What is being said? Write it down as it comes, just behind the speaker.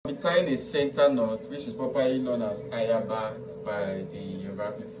tying a center knot, which is properly known as ayaba by the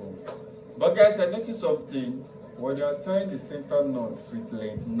Yoruba people. But guys, I noticed something. When you are tying the center knot with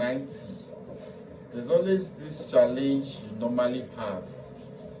length 90, there's always this challenge you normally have.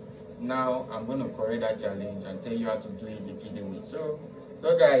 Now I'm going to correct that challenge and tell you how to do it the giddy way. So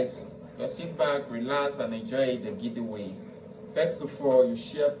guys, just sit back, relax, and enjoy the giddy way. First of all, you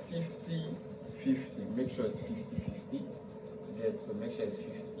share 50-50. Make sure it's 50-50. So make sure it's 50-50.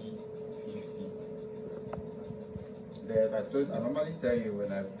 Then I normally tell you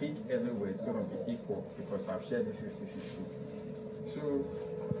when I pick anywhere, it's going to be equal because I've shared it 50-50. So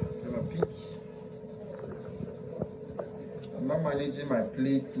I'm going to pick. I'm not managing my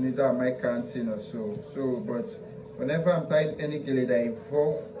plates, neither am I counting or so. But whenever I'm tying any gele that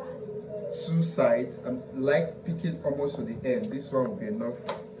involve two sides, I'm like picking almost to the end. This one will be enough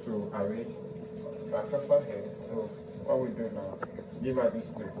to arrange back up her head. So what we do now, give her this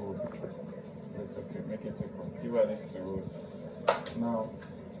to hold. It's okay, make it equal. Give her this to hold. Now,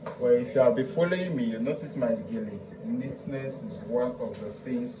 well, if you have been following me, you notice my gele. Neatness is one of the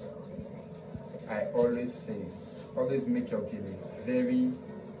things I always say. Always make your gele very,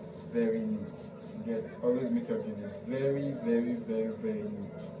 very neat. Always make your gele very, very, very, very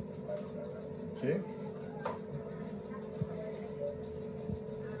neat. Okay.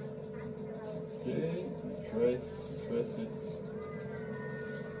 Okay. Dress it. Dress it.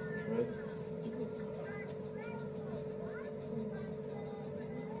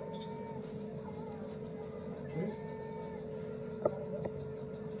 Okay.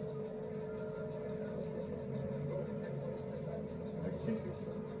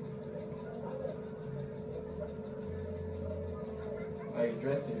 I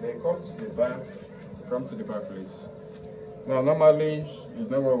dress it, then come to the back, please. Now normally you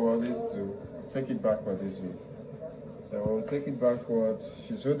know what we always do, take it backward this way. So we'll take it backward.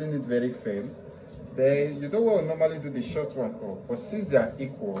 She's holding it very firm. Then you know what we normally do the short one up, but since they are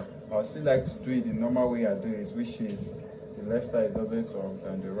equal, I still like to do it the normal way I do it, which is the left side is always up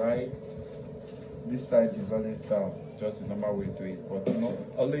and the right, this side is always down, just the normal way to do it. But you know,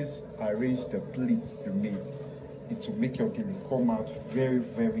 always arrange the pleats you made. It will make your gele come out very,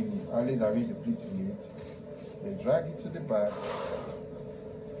 very neat. Always arrange the pleats you made. Then drag it to the back.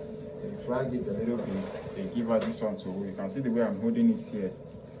 Then drag it a little bit. Then give her this one to hold. You can see the way I'm holding it here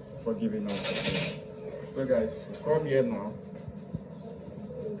for giving us the gele. So guys, come here now.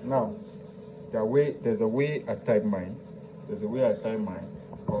 Now, there's a way I type mine. There's a way I tie mine.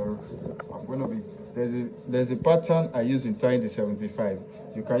 Or I'm gonna be there's a pattern I use in tying the 75.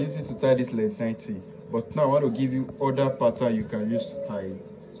 You can use it to tie this length 90. But now I want to give you other pattern you can use to tie it.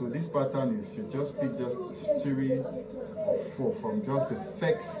 So this pattern is you just pick just 3 or 4 from just the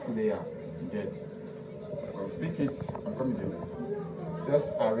first layer you get. So pick it and come here.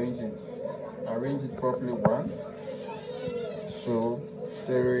 Just arrange it properly. 1, 2,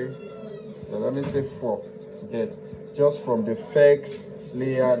 3. Let me say 4. Get just from the first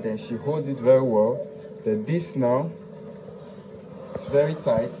layer. Then she holds it very well. Then this now it's very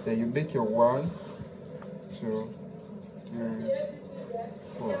tight. Then you make your 1, 2, 3,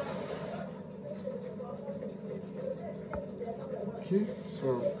 4. Okay, so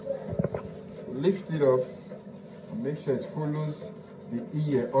lift it up and make sure it follows the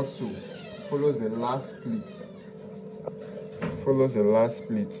ear also. Follows the last split. Follows the last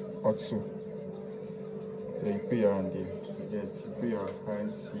split also. Then you put your hand there. You put your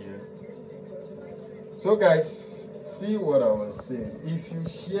hands here. So guys, see what I was saying. If you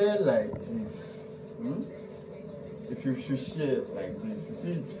share like this, if you should share like this, you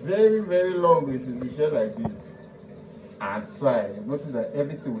see it's very, very long. If you share like this and side, you notice that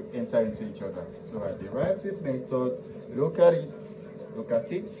everything will enter into each other. So I derived it method, look at it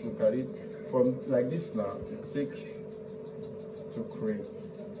from like this now. You take to create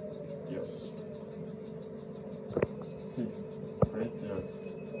yours. See, create yours.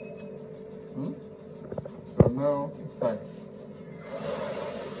 So now type.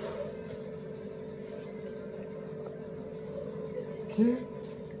 Okay.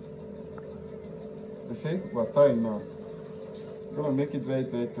 You see, we're tying now. I'm gonna make it very,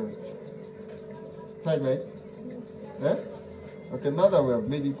 very tight. Tight, right? Yeah? Okay, now that we have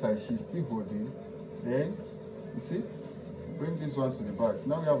made it tight, she's still holding. Then, you see, bring this one to the back.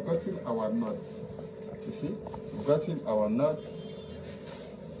 Now we have gotten our knot. You see, we've gotten our knot.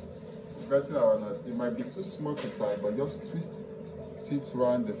 It might be too small to tie, but just twist it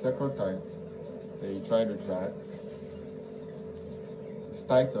around the second time. Then you try to drag. It's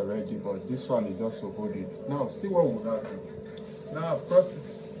tight already, but this one is also holding it. Now, see what we'll now do. Now I've crossed it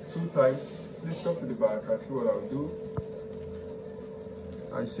 2 times. Please come to the back and see what I'll do.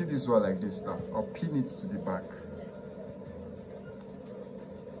 I see this one like this now. I'll pin it to the back.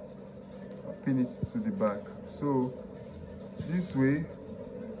 I'll pin it to the back. So this way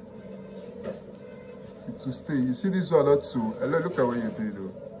it will stay. You see this one not too. Hello, look at what you're doing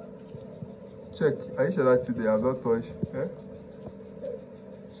though. Check. Are you sure that they have not touched? Eh?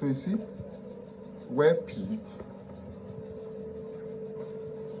 So you see, well pinned.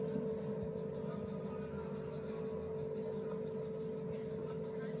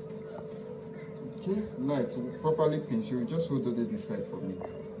 Okay, now it's properly pinned. You just hold on this side for me.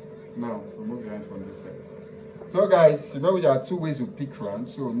 Now remove your hand from this side. So guys, you know there are two ways to pick round.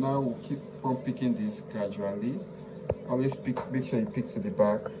 So now we'll keep on picking this gradually. Always pick, make sure you pick to the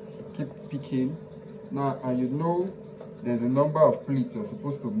back. Keep picking. Now, and you know there's a number of pleats you're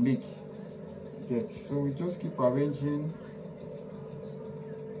supposed to make. Get. So we just keep arranging.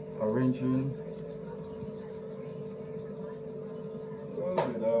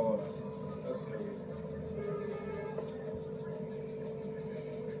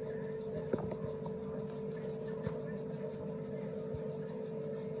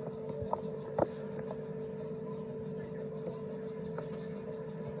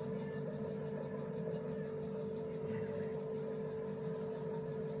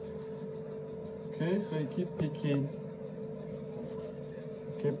 Okay, so you keep picking,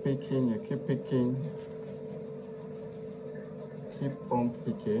 you keep on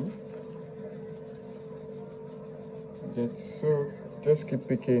picking. That's so, just keep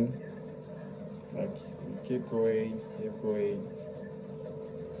picking, like keep going.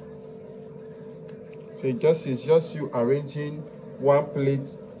 So it's just you arranging one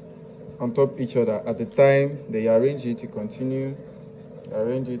plate on top each other at the time. They arrange it to continue,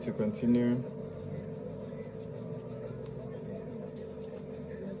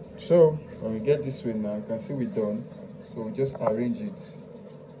 So when we get this way now, you can see we're done. So we just arrange it.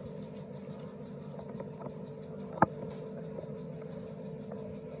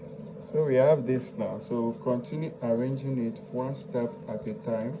 So we have this now. So continue arranging it one step at a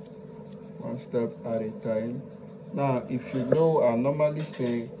time. Now, if you know, I normally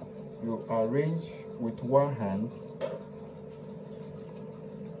say you arrange with one hand.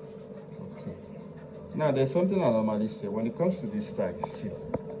 Okay. Now, there's something I normally say when it comes to this style. See,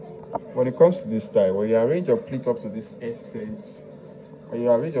 when it comes to this style, when you arrange your pleat up to this extent,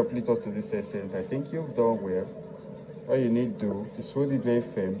 I think you've done well. What you need to do is hold it very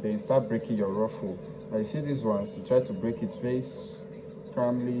firm. Then you start breaking your ruffle. Now, you see these ones, you try to break it very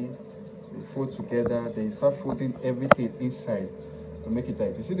calmly. You fold together, then you start folding everything inside to make it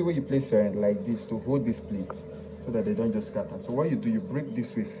tight. You see the way you place your hand like this to hold this plate so that they don't just scatter. So what you do, you break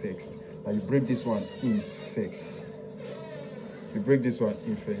this way first. Now you break this one in first. You break this one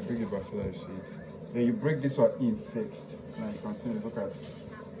in first. Break it back so that you see it. Then you break this one in first. Now you continue. Look at it.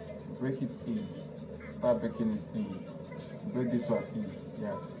 Break it in. Start breaking it in. Break this one in.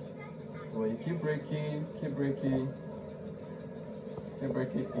 Yeah. So you keep breaking.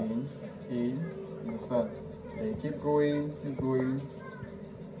 In, understand? Then you keep going.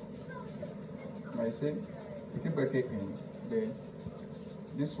 I see, you keep breaking in. Then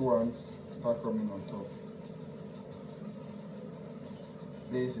these ones start coming on top.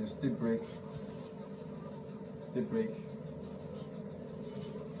 This you still break. Break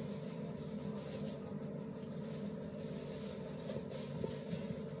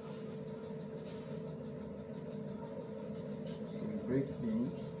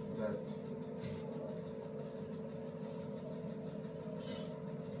in that.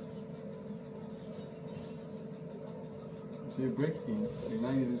 So you break in, you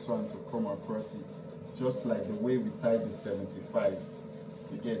now use this one to come across it, just like the way we tie the 75.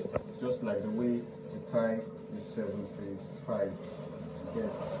 You get, just like the way we tie the 75. You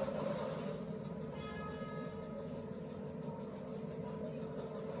get.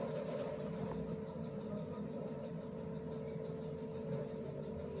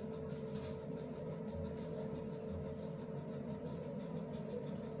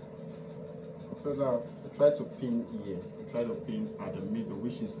 So now, try to pin here. Try to pin at the middle,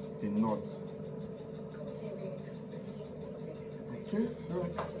 which is the knot. Okay,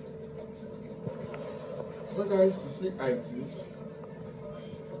 so guys, you see how it is.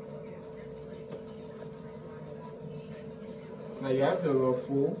 Now you have the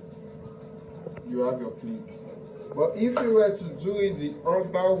ruffle, you have your pleats. But if you were to do it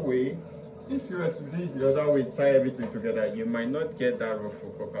the other way, tie everything together, you might not get that ruffle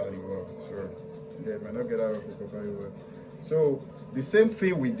properly well. Sure. Yeah, you might not get that ruffle properly well. So the same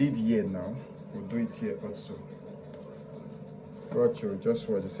thing we did here now, we'll do it here also. Got you, just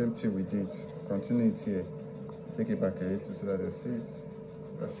for the same thing we did. Continue it here. Take it back a little so that you see it.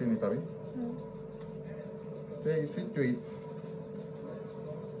 You've seen it, have you? Okay, you see to it.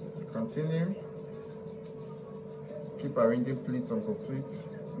 Continue. Keep arranging pleats on pleats.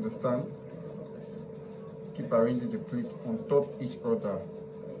 Understand? Keep arranging the pleats on top each other.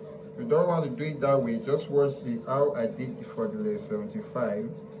 If you don't want to do it that way, just watch how I did it for the level 75,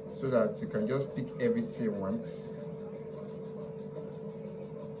 so that you can just pick everything once.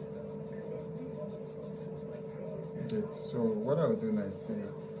 Okay, so what I'll do now is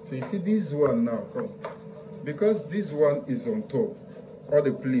finish. So you see this one now, come. Because this one is on top, all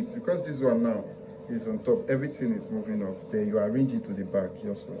the pleats, because this one now is on top, everything is moving up. Then you arrange it to the back,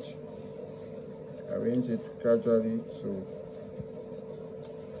 just watch. Arrange it gradually to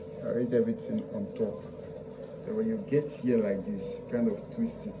arrange everything on top. Then when you get here like this, kind of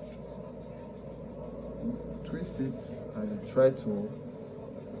twist it. Twist it and you try to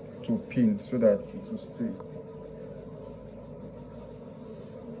pin so that it will stay.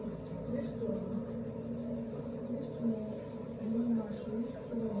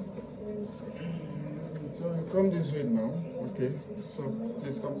 So you come this way now, okay? So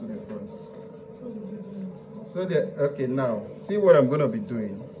please come to the front. So okay, now see what I'm gonna be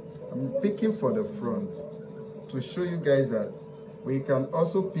doing. I'm picking for the front to show you guys that we can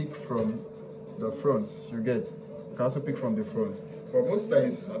also pick from the front. You get? You can also pick from the front. But most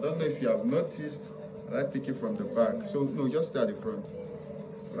times, I don't know if you have noticed, I like picking from the back. So no, just stay at the front.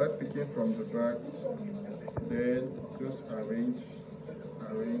 I like picking from the back. Then just arrange.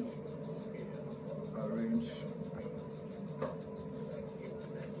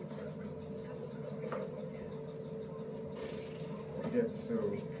 Yes, so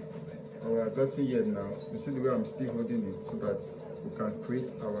we are getting here now. You see the way I'm still holding it, so that we can create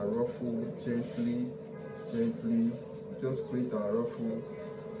our ruffle gently. Just create our ruffle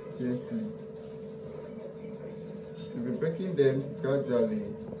gently. We'll be breaking them gradually.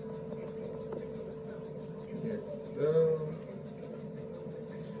 Yes, so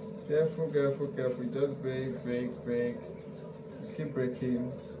careful. Just break. Keep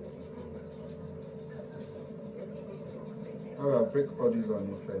breaking. I'll break all these on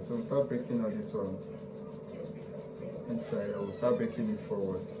this side. So we'll start breaking all this one inside. I will start breaking it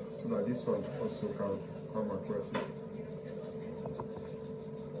forward so that this one also can come across it.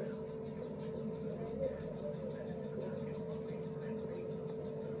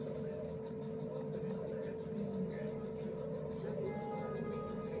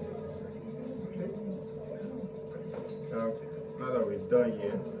 Okay. Now that we're done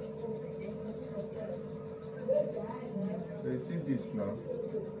here, so you see this now,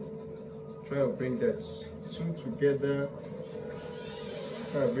 try to bring that two together,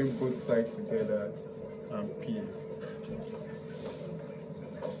 try to bring both sides together and peel.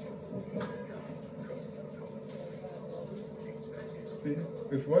 See,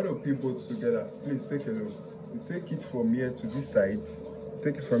 if you want to peel both together, please take a look. You take it from here to this side,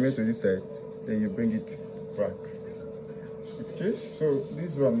 then you bring it back. Okay, so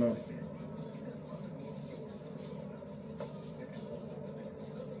this one now.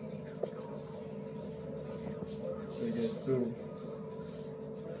 So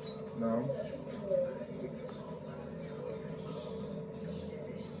now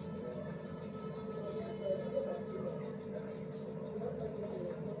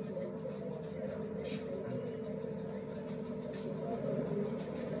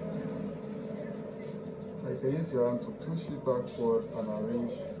I can use your hand to push it backward and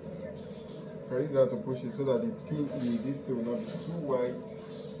arrange. You can use your hand to push it so that the pin in this thing will not be too wide.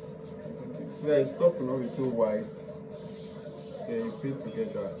 So that the top will not be too wide. Then you pin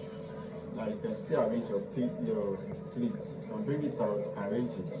together. Now you can still arrange your pleats and bring it out,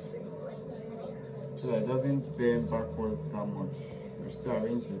 arrange it. So that it doesn't bend backwards that much. You still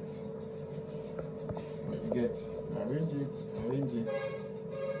arrange it. You get arrange it.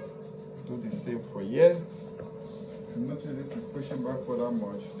 Do the same for here. If you notice this is pushing backward that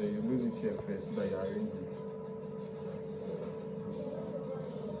much, then you lose it here first so that you arrange it.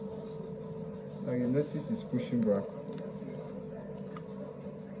 Now you notice it's pushing back.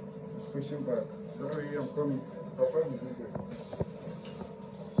 It's pushing back. Sorry, I'm coming.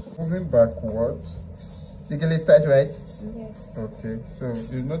 Moving backward. You can start right? Yes. Okay, so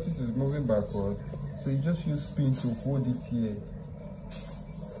you notice it's moving backward. So you just use pin to hold it here.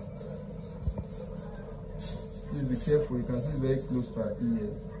 Please be careful, you can see very close to our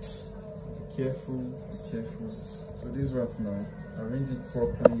ears. Be careful. So this one's now, arrange it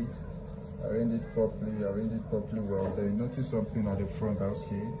properly well. Then you notice something at the front,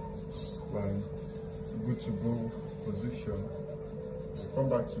 okay. Fine. Good to go position. We'll come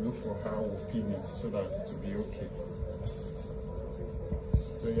back to look for how we'll pin it so that it will be okay.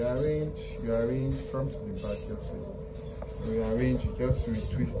 So you arrange front to the back just so. You arrange, you just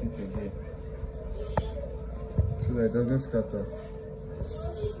retwist it again so that it doesn't scatter.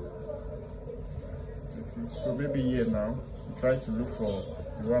 So maybe here now, you try to look for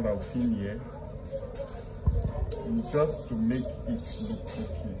the one that will pin here, and just to make it look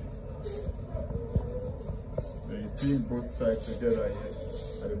okay. So you pin both sides together here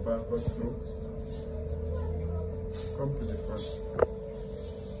at the back also. Come to the front.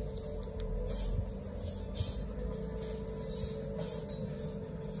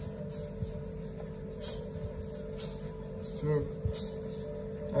 So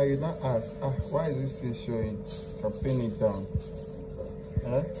I did not ask, why is this still showing? You can pin it down.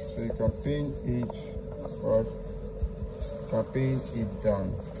 So you can pin it, or you can pin it down.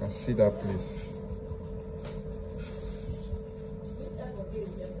 You can see that place.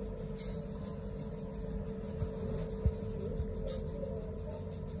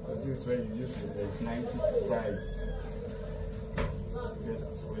 So this is where you use it like 90 to 5.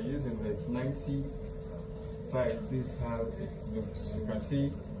 Yes, we're using like 90. This is how it looks. You can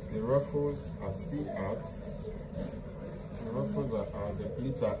see the ruffles are still out. The ruffles are out, the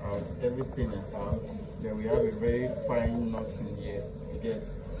pleats are out, everything is out. Then we have a very fine knot in here. You get?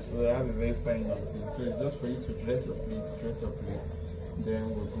 We have a very fine knot in. So it's just for you to dress your pleats, then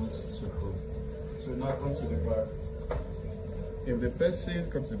we're good to go. So now come to the back. If the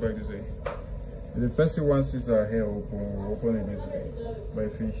person comes to the back this way, if the person wants his hair open, we'll open it this way. But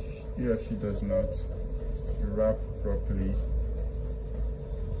if he or she does not, wrap properly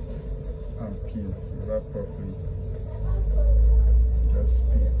and peel. Wrap properly, just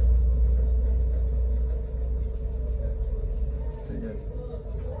peel. See guys.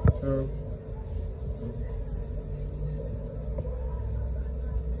 So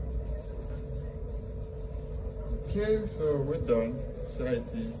okay, so we're done. So it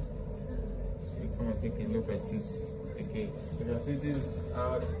is. So come and take a look at this again. You can see this is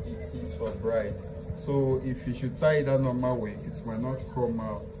how it is for bride. So if you should tie it that normal way, it might not come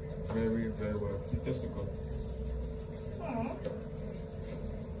out very, very well. It's just a go.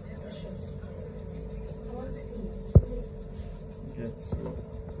 Get so.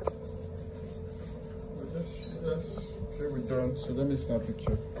 Just okay, we're done. So let me snap a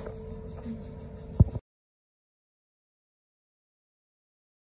picture.